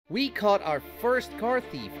We caught our first car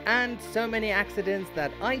thief, and so many accidents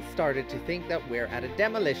that I started to think that we're at a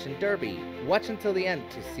demolition derby. Watch until the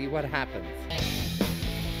end to see what happens.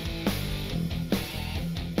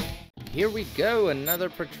 Here we go, another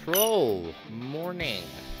patrol. Morning,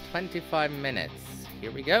 25 minutes.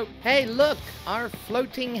 Here we go. Hey, look, our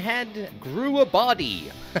floating head grew a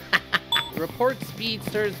body. Report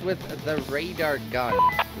speedsters with the radar gun.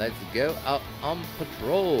 Let's go out on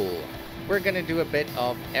patrol. We're gonna do a bit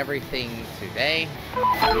of everything today.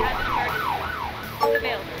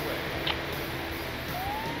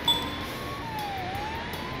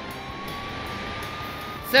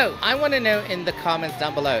 So, I want to know in the comments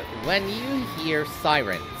down below, when you hear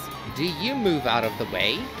sirens, do you move out of the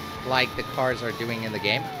way like the cars are doing in the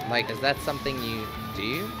game? Like, is that something you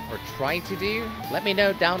do or try to do? Let me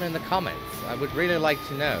know down in the comments. I would really like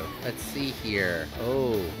to know. Let's see here.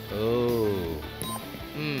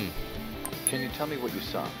 Can you tell me what you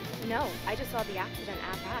saw? No, I just saw the accident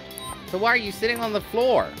at that. So why are you sitting on the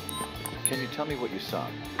floor? Can you tell me what you saw?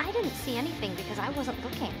 I didn't see anything because I wasn't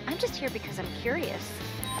looking. I'm just here because I'm curious.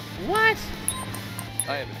 What?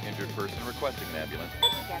 I have an injured person requesting an ambulance.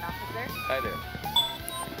 Thanks again, officer. Hi there.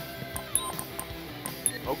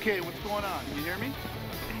 Okay, what's going on? Can you hear me?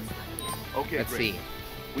 Okay, Let's great. see.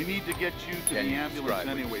 We need to get you to Can the you ambulance describe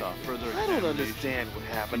what you anyway saw? for further I examination. don't understand what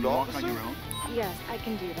Can happened, you walk officer. on your own? Yes, I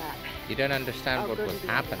can do that. You don't understand I'll what go to was the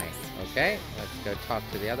happening. Okay, let's go talk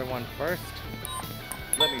to the other one first.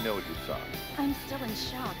 Let me know what you saw. I'm still in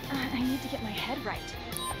shock. I need to get my head right.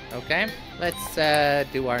 Okay, let's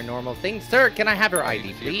do our normal thing. Sir, can I have your ID,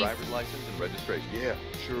 See a please? driver's license and registration. Yeah,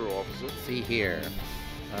 sure, officer. Let's see here.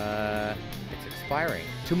 It's expiring.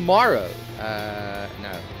 Tomorrow.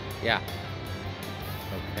 No. Yeah.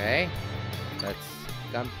 Okay. Let's...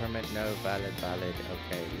 Gun permit, no. Valid.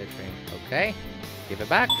 Okay, littering. Okay. Give it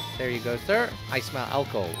back. There you go, sir. I smell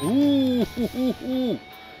alcohol. Ooh.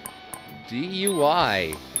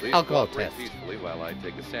 DUI. Please Alcohol cooperate test. peacefully while I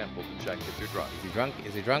take a sample to check if you're drunk. Is he drunk?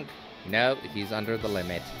 Is he drunk? No, he's under the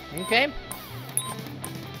limit. Okay.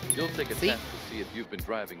 You'll take a See? test to see if you've been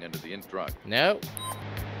driving under the drug. No.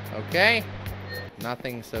 Okay.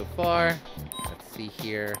 Nothing so far. Let's see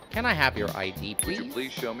here. Can I have your ID, please? Would you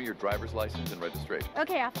please show me your driver's license and registration?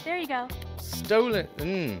 Okay, there you go.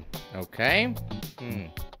 Stolen. Okay.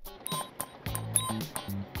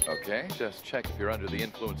 Okay, just check if you're under the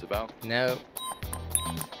influence of alcohol. No.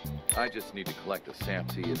 I just need to collect a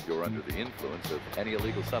sample to see if you're under the influence of any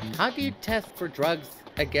illegal substance. How do you test for drugs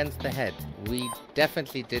against the head? We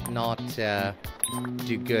definitely did not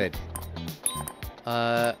do good.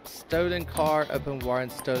 Stolen car, open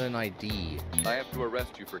warrant, stolen ID. I have to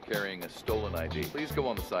arrest you for carrying a stolen ID. Please go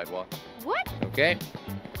on the sidewalk. What? Okay.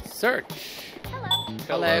 Search. Hello.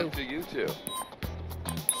 Hello. To you too.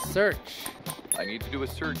 Search. I need to do a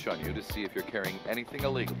search on you to see if you're carrying anything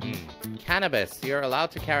illegal. Cannabis. You're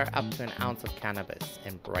allowed to carry up to an ounce of cannabis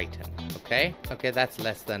in Brighton. Okay? Okay, that's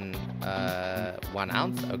less than 1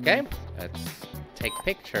 ounce. Okay? Let's take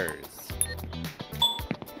pictures.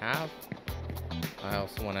 Have. I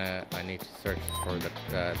also I need to search for the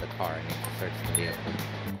car. I need to search the vehicle.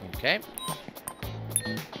 Okay.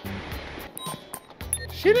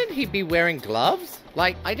 Shouldn't he be wearing gloves?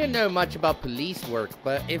 Like, I don't know much about police work,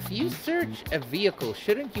 but if you search a vehicle,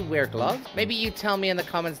 shouldn't you wear gloves? Maybe you tell me in the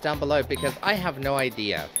comments down below, because I have no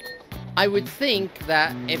idea. I would think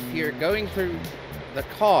that if you're going through the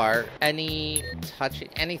car,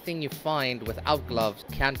 anything you find without gloves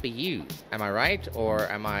can't be used. Am I right? Or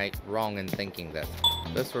am I wrong in thinking this?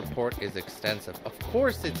 This report is extensive. Of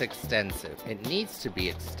course it's extensive. It needs to be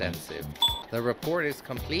extensive. The report is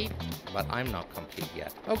complete, but I'm not complete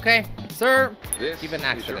yet. Okay, sir, This give an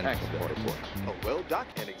is your accident accident report. A well-doc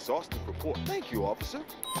and exhaustive report. Thank you, officer.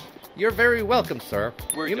 You're very welcome, sir.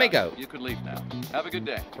 We're You may done. go. You can leave now. Have a good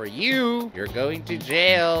day. For you, you're going to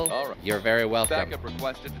jail. All right. You're very welcome. Backup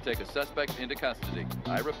requested to take a suspect into custody.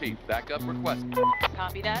 I repeat, backup requested.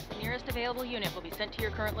 Copy that. The nearest available unit will be sent to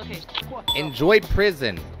your current location. Enjoy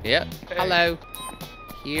prison. Yep. Hey. Hello.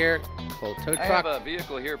 Here, call tow I truck. have a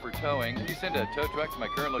vehicle here for towing. Can you send a tow truck to my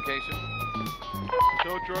current location?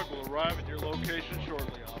 Tow truck will arrive at your location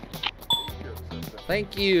shortly, officer.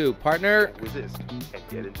 Thank you, partner. Resist and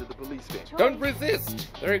get into the police van. Don't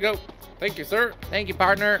resist. There you go. Thank you, sir. Thank you,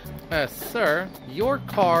 partner. Sir, your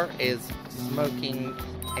car is smoking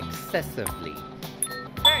excessively.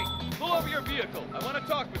 Hey, pull over your vehicle. I want to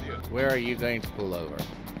talk with you. Where are you going to pull over?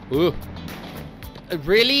 Ooh.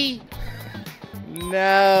 Really?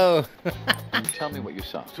 No. Tell me what you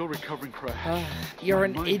saw. Still recovering crash. You're My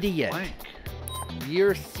an mind is idiot. blank.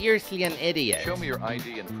 You're seriously an idiot. Show me your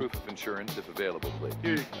ID and proof of insurance if available, please.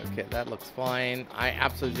 Here you Okay, that looks fine. I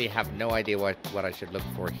absolutely have no idea what I should look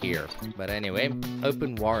for here. But anyway,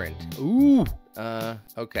 open warrant. Ooh.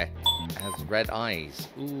 Okay. It has red eyes.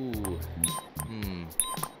 Ooh.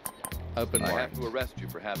 Open I warrant. have to arrest you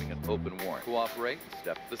for having an open warrant. Cooperate,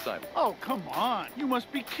 step to the sidewalk. Oh, come on. You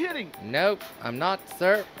must be kidding. Nope, I'm not,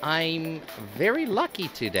 sir. I'm very lucky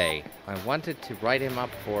today. I wanted to write him up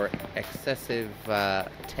for excessive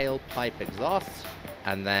tailpipe exhaust,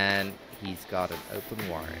 and then he's got an open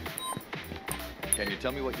warrant. Can you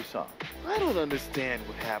tell me what you saw? I don't understand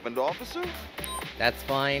what happened, officer. That's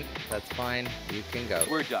fine. That's fine. You can go.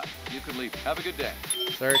 We're done. You can leave. Have a good day.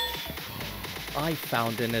 Search. I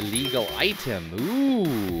found an illegal item.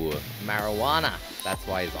 Ooh, marijuana. That's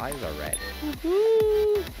why his eyes are red.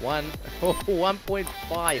 Woohoo!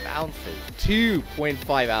 1.5 ounces.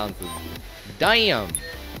 2.5 ounces. Damn.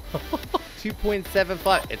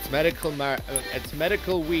 2.75. It's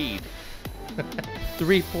medical weed.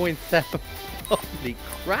 3.7. Holy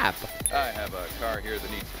crap. I have a car here that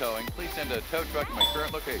needs towing. Please send a tow truck to my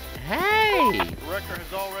current location. Hey! The wrecker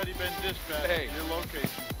has already been dispatched Hey. to your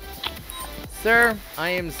location. Sir, I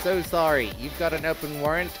am so sorry. You've got an open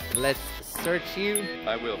warrant. Let's search you.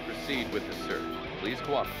 I will proceed with the search. Please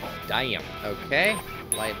cooperate. Damn. Okay.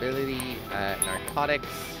 Liability, narcotics,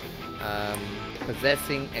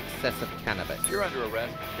 possessing excessive cannabis. You're under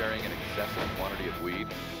arrest for carrying an excessive quantity of weed.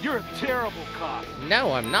 You're a terrible cop.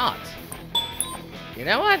 No, I'm not. You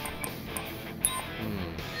know what?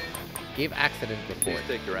 Give accident Please report.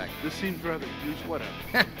 take your action. This seems rather used, whatever.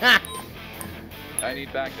 I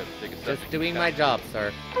need backup to take a Just doing my job,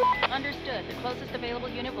 sir. Understood. The closest available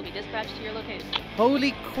unit will be dispatched to your location.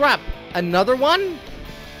 Holy crap! Another one?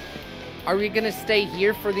 Are we gonna stay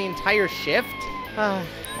here for the entire shift?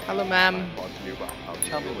 Hello, ma'am.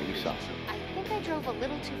 Tell me what you saw. I think I drove a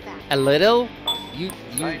little too fast. A little? You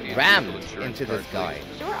I need rammed vehicle insurance into this card,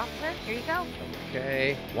 guy. Sure, officer. Here you go.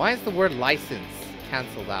 Okay. Why is the word license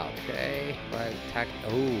cancelled out? Okay. Right.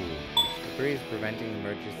 Oh. Debris is preventing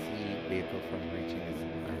emergency vehicle from reaching its...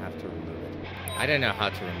 I have to remove it. I don't know how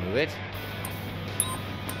to remove it.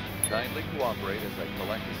 Kindly cooperate as I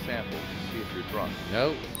collect a sample to see if you're drunk.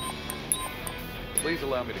 No. Please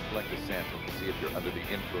allow me to collect a sample to see if you're under the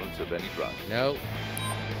influence of any drug. No.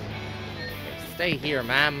 Stay here,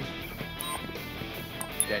 ma'am.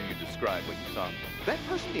 Can you describe what you saw? That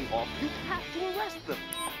person being off, you have to arrest them.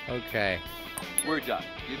 Okay. We're done.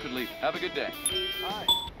 You can leave. Have a good day.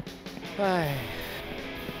 Hi.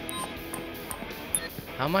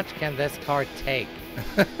 How much can this car take?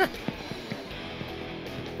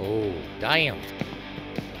 Oh, damn.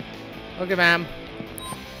 Okay, ma'am.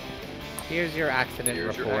 Here's your accident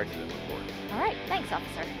Here's your report. accident report. All right. Thanks,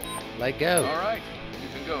 officer. Let go. All right. You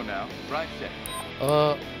can go now. Drive safe.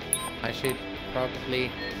 I should probably...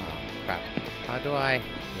 Oh, crap. How do I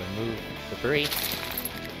remove debris?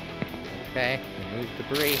 Okay, remove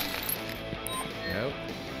debris. Nope.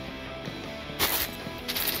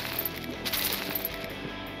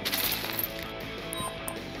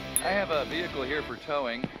 I have a vehicle here for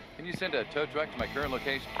towing. Can you send a tow truck to my current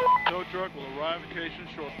location? Tow truck will arrive at location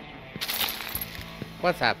shortly.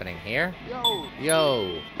 What's happening here? Yo.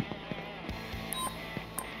 Yo.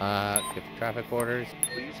 Give traffic orders.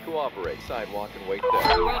 Please cooperate. Sidewalk and wait The there.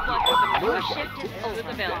 roadblock open. Your Your shift is is over.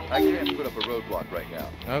 available. I can't put up a roadblock right now.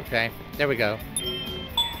 Okay, there we go.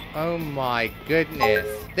 Oh my goodness.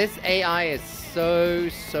 This AI is so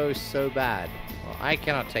bad. Well, I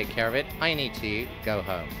cannot take care of it. I need to go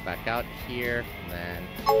home. Back out here, and then...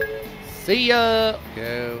 See ya!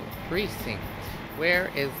 Go precinct. Where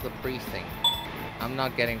is the precinct? I'm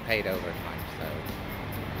not getting paid overtime, so...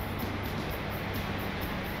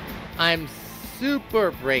 I'm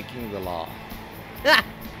super breaking the law.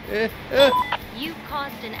 You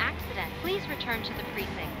caused an accident. Please return to the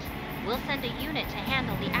precinct. We'll send a unit to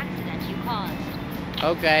handle the accident you caused.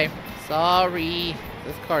 Okay, sorry. Is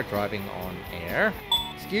this car driving on air?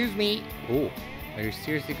 Excuse me. Oh, are you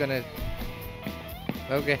seriously gonna...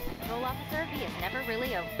 Okay, Patrol officer, he is never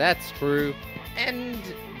really over. that's true. End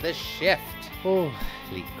the shift.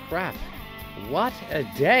 Holy crap. What a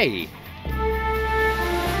day.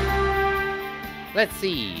 Let's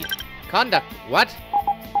see. Conduct. What?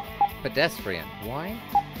 Pedestrian. Why?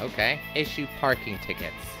 Okay. Issue parking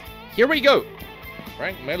tickets. Here we go.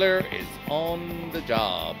 Frank Miller is on the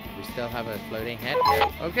job. We still have a floating head.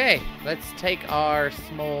 Okay. Let's take our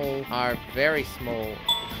very small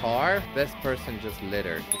car. This person just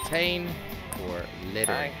littered. Detain for I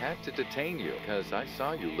littering. had to detain you because I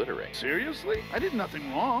saw you littering. Seriously? I did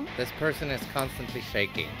nothing wrong. This person is constantly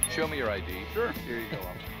shaking. Show me your ID. Sure. Here you go,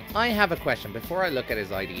 officer. I have a question before I look at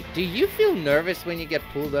his ID. Do you feel nervous when you get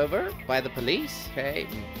pulled over by the police? Okay.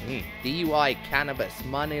 DUI, cannabis,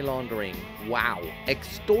 money laundering. Wow.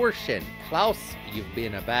 Extortion. Klaus, you've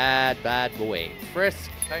been a bad, bad boy.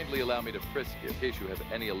 Frisk. Kindly allow me to frisk you in case you have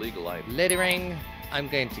any illegal items. Littering. I'm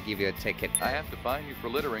going to give you a ticket. I have to fine you for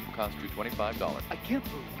littering. Cost you $25. I can't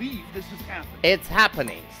believe this is happening. It's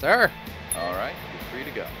happening, sir. All right, you're free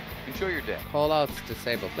to go. Enjoy your day. Callouts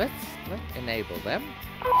disabled. Let's enable them.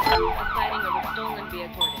 A sighting of a stolen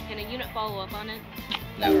vehicle. Can a unit follow up on it?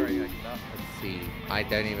 No. Sorry, I cannot. Let's see. I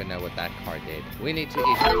don't even know what that car did. We need to issue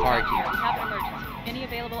Dispatch here. parking. We have an emergency. Any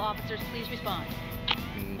available officers, please respond.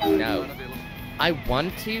 No. Unavailable. I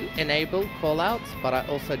want to enable callouts, but I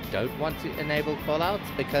also don't want to enable callouts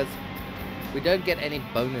because we don't get any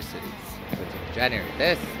bonuses. Which in January,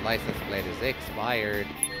 this license plate is expired.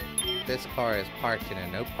 This car is parked in a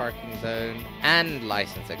no parking zone and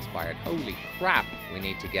license expired. Holy crap! We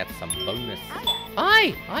need to get some bonus.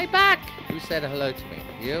 Hi! Hi back! Who said hello to me?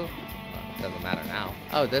 You? Well, it doesn't matter now.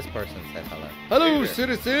 Oh, this person said hello. Hello,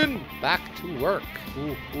 citizen! Back to work.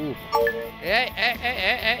 Ooh, ooh.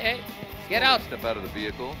 Hey. Get out! Step out of the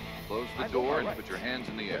vehicle, close the door, and put your hands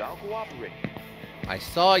in the But air. I'll cooperate. I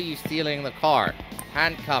saw you stealing the car.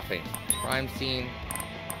 Handcuffing. Crime scene.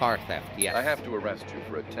 Car theft. Yes. I have to arrest you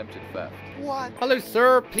for attempted theft. What? Hello,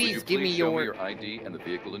 sir. Would Please you give me show your... ID and the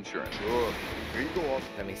vehicle insurance. Sure. Here you go, officer.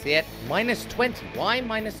 Let me see it. Minus 20. Why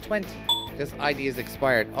minus 20? This ID is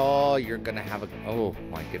expired. Oh, you're gonna have a... Oh,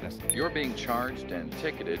 my goodness. You're being charged and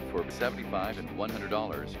ticketed for $75 and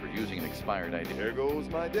 $100 for using an expired ID. There goes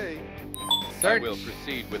my day. Search. I will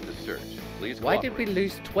proceed with the search. Please Why did we cooperate.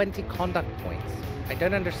 lose 20 conduct points? I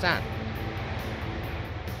don't understand.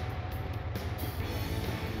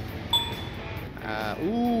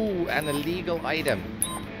 Ooh, an illegal item.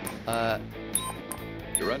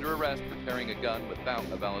 You're under arrest for carrying a gun without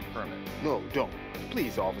a valid permit. No, don't.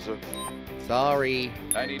 Please, officer. Sorry.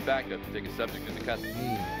 I need backup to take a subject into custody.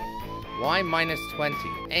 Why minus 20?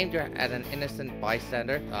 Aimed at an innocent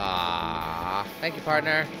bystander. Ah, thank you,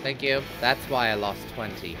 partner. Thank you. That's why I lost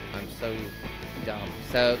 20. I'm so dumb.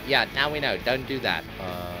 So, yeah, now we know. Don't do that.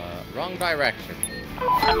 Wrong direction. We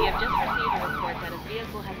have just received a report that his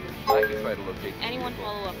vehicle has been I can try to locate the Anyone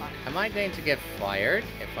vehicle. follow up on it? Am I going to get fired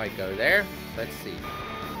if I go there? Let's see.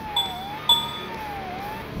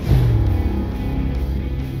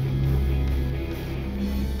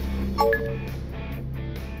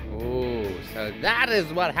 Ooh, so that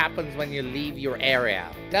is what happens when you leave your area.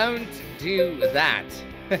 Don't do that.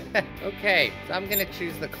 Okay, so I'm gonna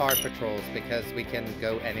choose the car patrols because we can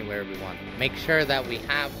go anywhere we want. Make sure that we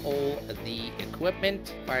have all the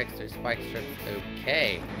equipment. Fire extinguisher, spike strips,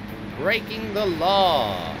 okay. Breaking the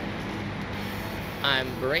law. I'm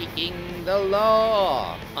breaking the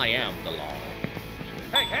law. I am the law.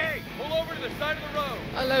 Hey! Pull over to the side of the road!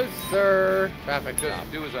 Hello, sir. Traffic Just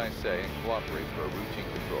stop. do as I say and cooperate for a routine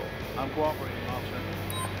patrol. I'm cooperating, officer.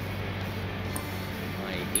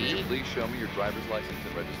 Would you ID. please show me your driver's license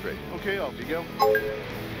and registration? Okay, off you go.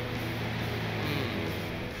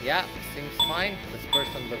 Yeah, seems fine. This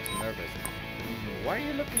person looks nervous. Why are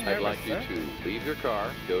you looking nervous, I'd like you sir? to leave your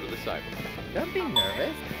car, go to the sidewalk. Don't be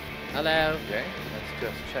nervous. Hello. Okay? Let's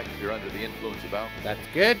just check if you're under the influence of alcohol. That's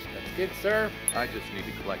good. That's good, sir. I just need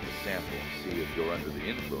to collect a sample, see if you're under the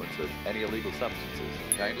influence of any illegal substances.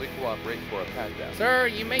 Kindly cooperate for a pat-down. Sir,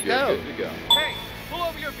 you may You're go. good to go. Hey, pull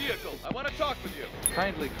over your vehicle. I want to talk with you.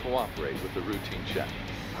 Kindly cooperate with the routine check.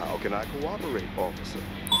 How can I cooperate, officer?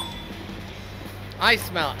 I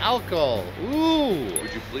smell alcohol. Ooh.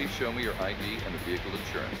 Would you please show me your ID and the vehicle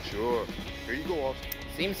insurance? Sure. Here you go, officer.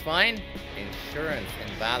 Seems fine. Insurance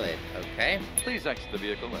invalid. Okay. Please exit the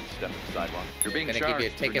vehicle and step to the sidewalk. You're being Gonna give you a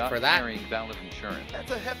charged ticket for for not that. carrying valid insurance.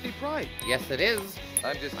 That's a hefty price. Yes, it is.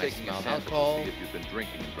 I'm just I taking a smell sample alcohol. to see if you've been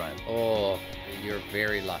drinking and driving. Oh, you're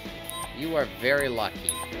very lucky. You are very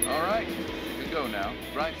lucky. All right, you can go now.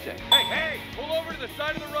 Drive safe. Hey, pull over to the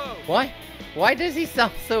side of the road. Why? Why does he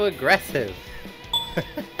sound so aggressive?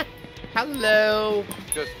 Hello.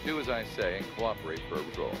 Just do as I say and cooperate for a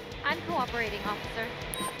patrol. I'm cooperating, officer.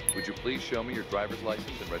 Would you please show me your driver's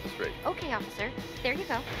license and registration? Okay, officer. There you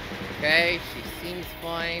go. Okay, she seems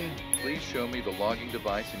fine. Please show me the logging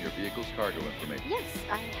device and your vehicle's cargo information. Yes,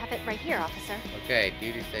 I have it right here, officer. Okay,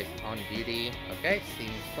 duty stays on duty. Okay,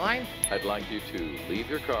 seems fine. I'd like you to leave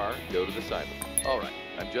your car, go to the sidewalk. All right,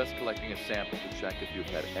 I'm just collecting a sample to check if you've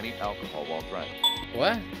had any alcohol while driving.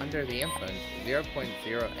 What? Under the influence,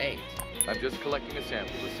 0.08. I'm just collecting a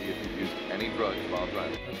sample to see if you've used any drugs while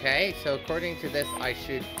driving. Okay, so according to this, I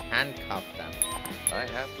should handcuff them. I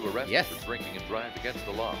have to arrest Yes. you for drinking and drive against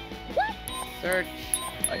the law. Search.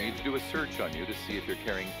 I need to do a search on you to see if you're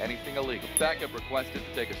carrying anything illegal. Backup requested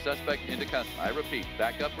to take a suspect into custody. I repeat,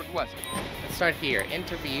 backup requested. Let's start here.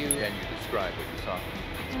 Interview. Can you describe what you saw?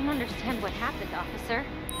 I don't understand what happened, officer.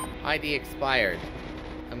 ID expired.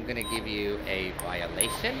 I'm gonna give you a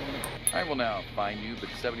violation. I will now fine you with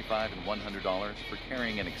 $75 and $100 for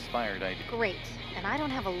carrying an expired ID. Great. And I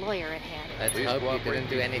don't have a lawyer at hand. Let's Please hope you cooperate didn't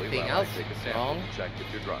do peacefully anything while I else take a sample wrong. to check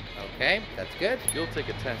if you're drunk. Okay, that's good. You'll take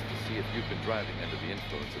a test to see if you've been driving under the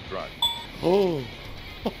influence of drugs. Oh.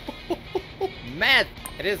 Meth.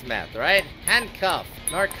 It is meth, right? Handcuff.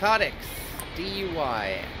 Narcotics.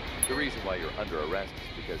 DUI. The reason why you're under arrest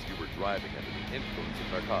is because you were driving under the influence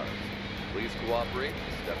of narcotics. Please cooperate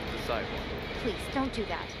and step to the sidewalk. Please, don't do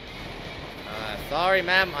that. Sorry,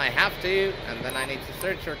 ma'am, I have to. And then I need to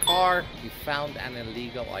search your car. You found an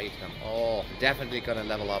illegal item. Oh, definitely gonna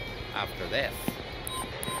level up after this.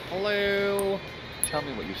 Hello. Tell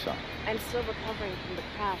me what you saw. I'm still recovering from the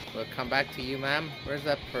crash. We'll come back to you, ma'am. Where's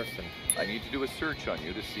that person? I need to do a search on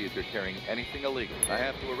you to see if you're carrying anything illegal. I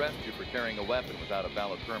have to arrest you for carrying a weapon without a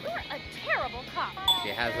valid permit. You're a terrible cop. She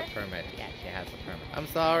has a permit. Yeah, she has a permit. I'm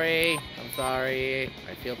sorry. I'm sorry.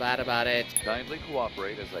 I feel bad about it. Kindly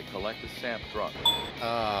cooperate as I collect a sample drunk.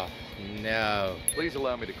 Oh, no. Please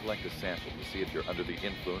allow me to collect a sample to see if you're under the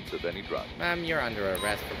influence of any drug. Ma'am, you're under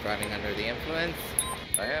arrest for driving under the influence.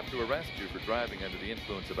 I have to arrest you for driving under the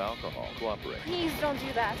influence of alcohol. Cooperate. Please don't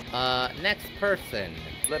do that. Next person.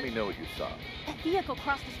 Let me know what you saw. That vehicle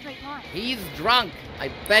crossed a straight line. He's drunk.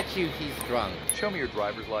 I bet you he's drunk. Show me your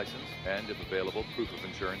driver's license and, if available, proof of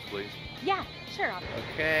insurance, please. Yeah, sure, officer.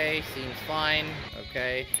 Okay, seems fine.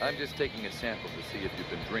 Okay. I'm just taking a sample to see if you've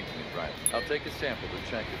been drinking and driving. I'll take a sample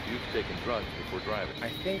to check if you've taken drugs before driving. I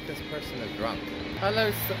think this person is drunk.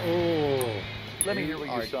 Hello, oh. Let me hear what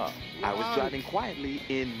are you saw. I was driving quietly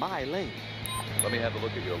in my lane. Let me have a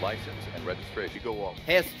look at your license and registration. You go off.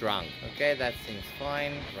 He's drunk. Okay, that seems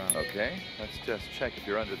fine. Drunk. Okay, let's just check if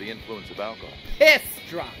you're under the influence of alcohol. He's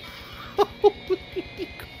drunk. Holy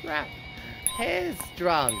crap. He's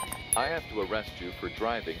drunk. I have to arrest you for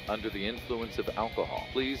driving under the influence of alcohol.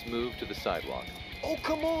 Please move to the sidewalk. Oh,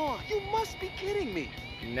 come on. You must be kidding me.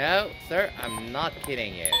 No, sir, I'm not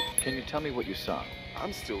kidding you. Can you tell me what you saw?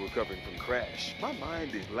 I'm still recovering from crash. My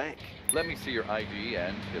mind is blank. Let me see your ID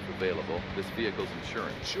and, if available, this vehicle's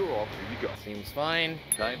insurance. Sure, officer, you go. Seems fine.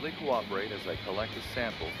 Kindly cooperate as I collect a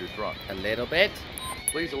sample if you're drunk. A little bit.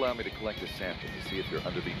 Please allow me to collect a sample to see if you're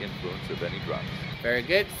under the influence of any drugs. Very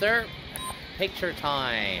good, sir. Picture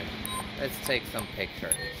time. Let's take some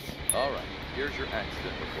pictures. All right, here's your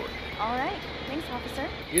accident report. All right. Thanks, officer.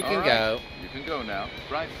 You can All right, go. You can go now.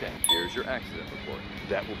 Drive safe. Here's your accident report.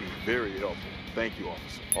 That will be very helpful. Thank you,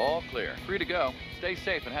 officer. All clear. Free to go. Stay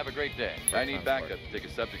safe and have a great day. I need transport. backup to take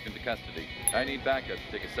a subject into custody. I need backup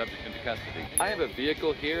to take a subject into custody. I have a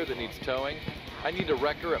vehicle here that needs towing. I need a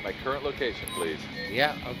wrecker at my current location, please.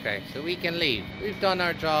 Yeah, okay, so we can leave. We've done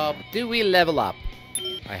our job. Do we level up?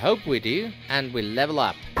 I hope we do, and we level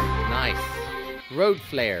up. Nice. Road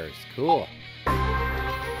flares, cool.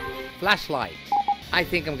 Flashlight. I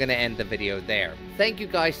think I'm gonna end the video there. Thank you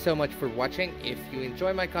guys so much for watching. If you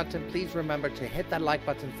enjoy my content, please remember to hit that like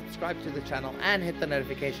button, subscribe to the channel, and hit the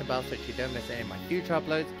notification bell so that you don't miss any of my future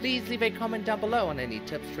uploads. Please leave a comment down below on any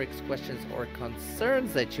tips, tricks, questions, or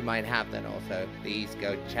concerns that you might have. Then also, please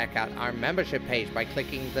go check out our membership page by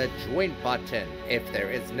clicking the join button. If there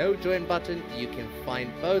is no join button, you can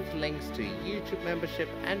find both links to YouTube membership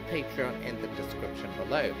and Patreon in the description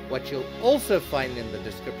below. What you'll also find in the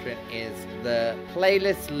description is the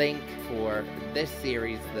playlist link for this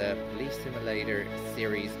series, the Police Simulator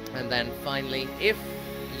series. And then finally, if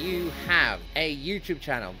you have a YouTube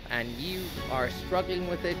channel and you are struggling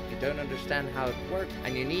with it, you don't understand how it works,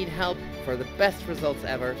 and you need help for the best results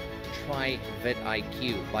ever, try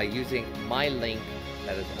vidIQ by using my link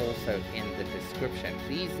that is also in the description.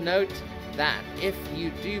 Please note that if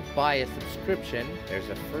you do buy a subscription, there's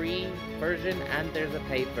a free version and there's a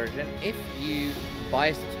paid version. If you buy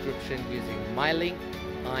a subscription using my link,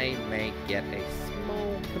 I may get a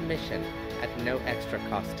small commission at no extra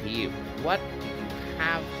cost to you. What do you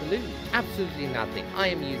have to lose? Absolutely nothing. I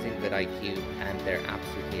am using vidIQ and they're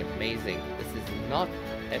absolutely amazing. This is not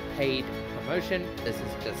a paid promotion. This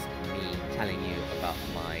is just me telling you about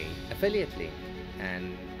my affiliate link.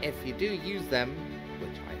 And if you do use them,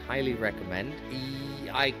 which I highly recommend,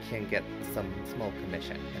 I can get some small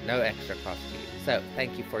commission and no extra cost to you. So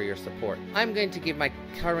thank you for your support. I'm going to give my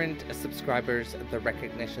current subscribers the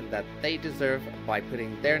recognition that they deserve by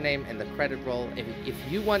putting their name in the credit roll. If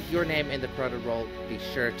you want your name in the credit roll, be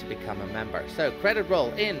sure to become a member. So credit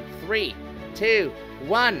roll in 3, 2,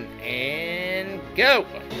 1, and go!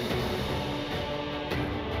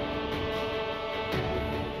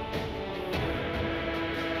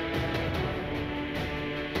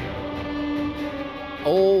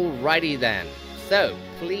 Alrighty then, so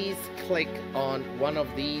please click on one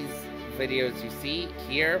of these videos you see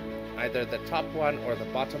here, either the top one or the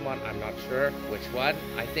bottom one. I'm not sure which one.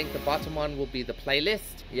 I think the bottom one will be the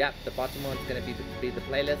playlist. Yep, the bottom one's going to be the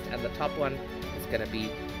playlist, and the top one is going to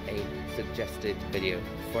be a suggested video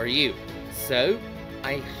for you. So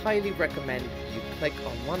I highly recommend you click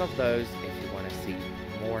on one of those if you want to see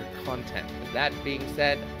more content. With that being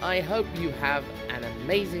said, I hope you have an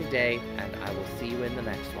amazing day, and I will see you in the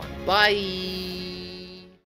next one. Bye!